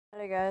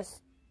Hey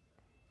guys.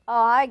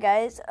 Oh, hi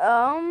guys.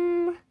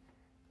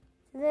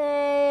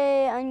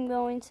 Today I'm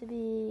going to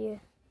be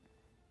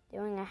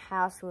doing a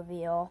house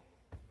reveal.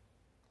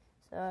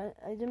 So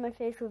I did my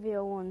face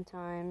reveal one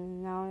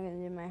time. Now I'm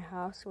gonna do my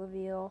house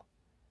reveal.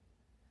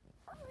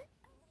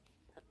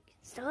 Get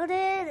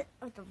started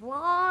with the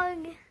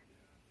vlog.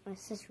 My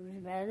sister's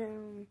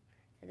bedroom.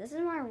 So this is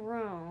my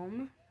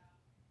room.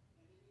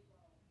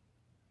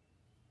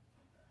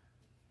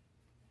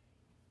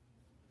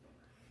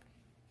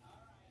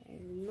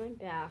 And my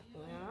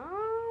bathroom.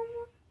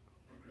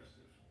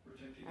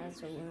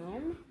 That's a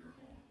room.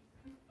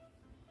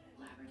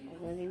 My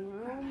living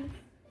room.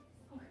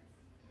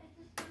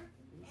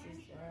 This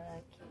is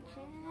the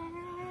kitchen.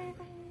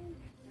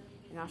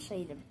 And I'll show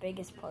you the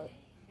biggest part.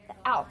 The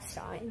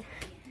outside.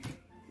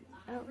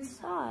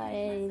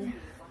 Outside.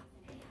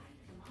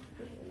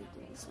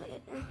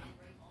 The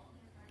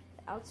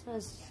outside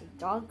is a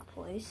dog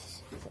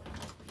place. It's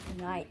at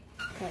night.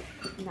 Like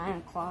 9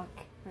 o'clock.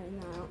 Right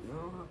now, I don't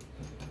know.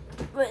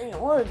 But in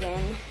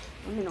Oregon,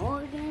 I'm in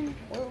Oregon,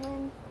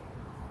 Portland,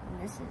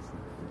 and this is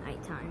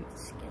nighttime.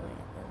 It's scary.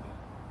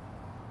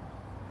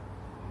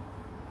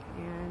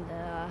 And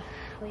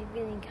we're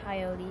getting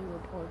coyote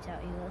reports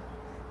out here.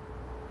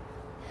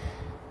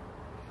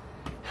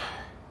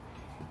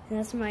 And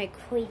that's my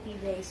creepy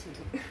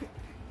basement.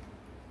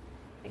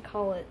 I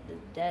call it the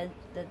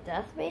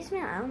death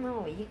basement. I don't know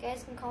what you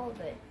guys can call it,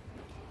 but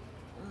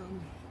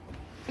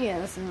yeah,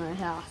 this is my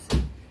house.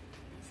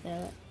 So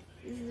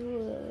this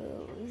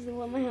is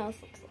what my house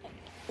looks like.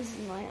 This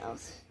is my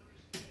house.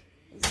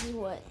 This is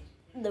what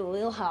the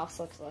real house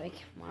looks like.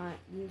 My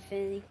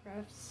Infinity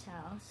Crafts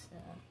house. So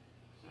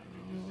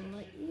I'll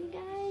let you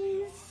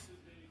guys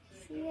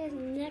see you guys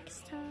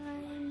next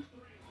time.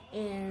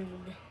 And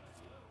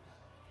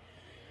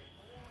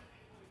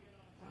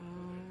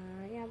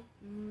yeah.